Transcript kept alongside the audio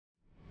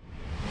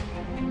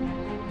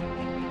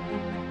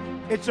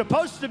It's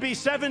supposed to be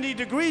 70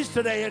 degrees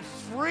today. It's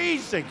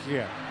freezing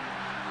here.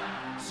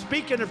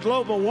 Speaking of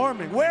global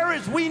warming,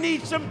 we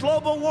need some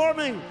global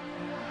warming.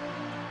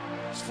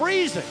 It's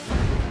freezing.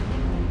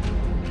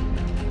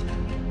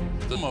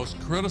 The most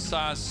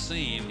criticized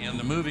scene in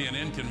the movie An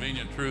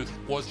Inconvenient Truth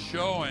was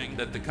showing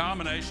that the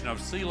combination of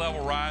sea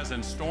level rise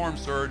and storm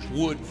surge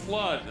would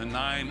flood the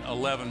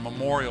 9/11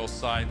 memorial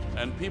site.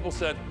 And people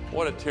said,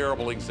 what a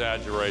terrible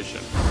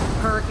exaggeration.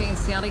 Hurricane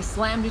Sandy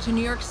slammed into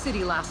New York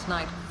City last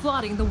night,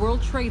 flooding the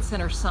World Trade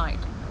Center site.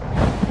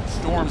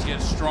 Storms get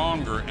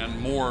stronger and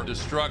more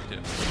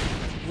destructive.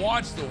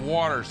 Watch the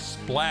water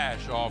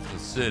splash off the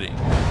city.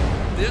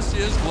 This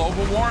is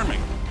global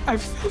warming. I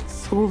felt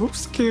so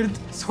scared.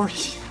 Sorry.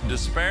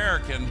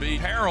 Despair can be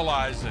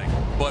paralyzing,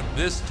 but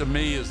this, to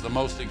me, is the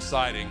most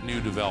exciting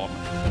new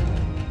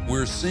development.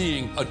 We're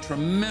seeing a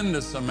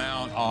tremendous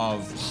amount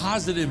of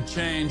positive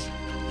change.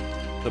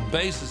 The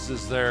basis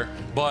is there,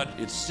 but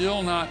it's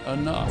still not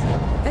enough.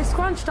 It's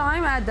crunch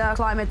time at the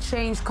climate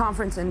change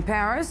conference in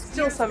Paris.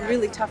 Still some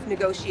really tough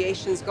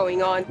negotiations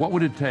going on. What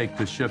would it take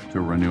to shift to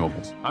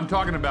renewables? I'm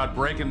talking about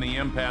breaking the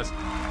impasse.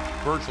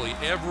 Virtually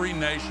every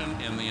nation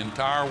in the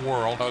entire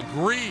world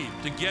agreed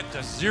to get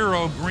to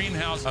zero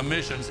greenhouse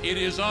emissions. It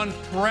is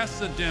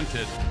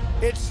unprecedented.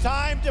 It's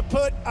time to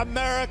put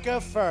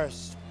America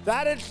first.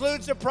 That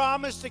includes a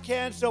promise to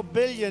cancel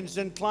billions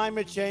in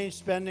climate change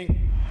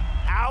spending.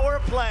 Our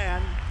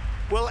plan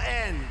will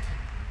end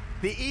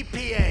the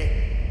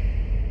EPA.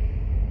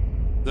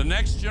 The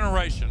next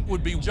generation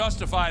would be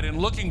justified in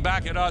looking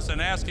back at us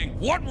and asking,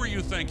 what were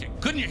you thinking?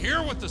 Couldn't you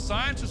hear what the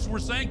scientists were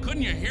saying?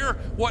 Couldn't you hear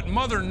what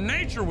Mother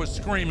Nature was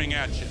screaming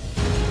at you?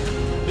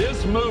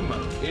 This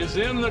movement is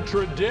in the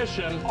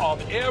tradition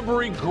of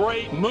every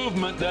great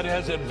movement that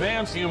has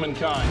advanced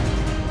humankind.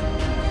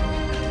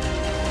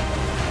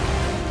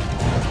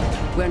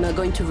 We're not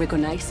going to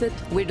recognize it.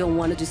 We don't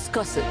want to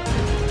discuss it.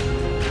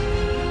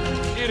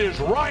 It is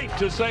right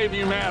to save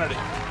humanity.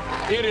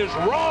 It is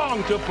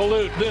wrong to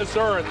pollute this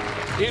earth.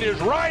 It is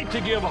right to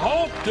give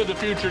hope to the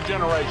future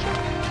generation.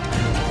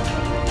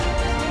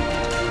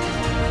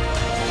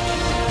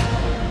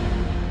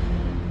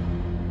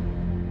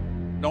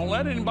 Don't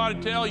let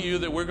anybody tell you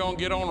that we're going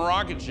to get on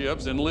rocket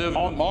ships and live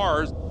on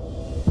Mars.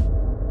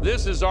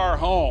 This is our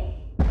home.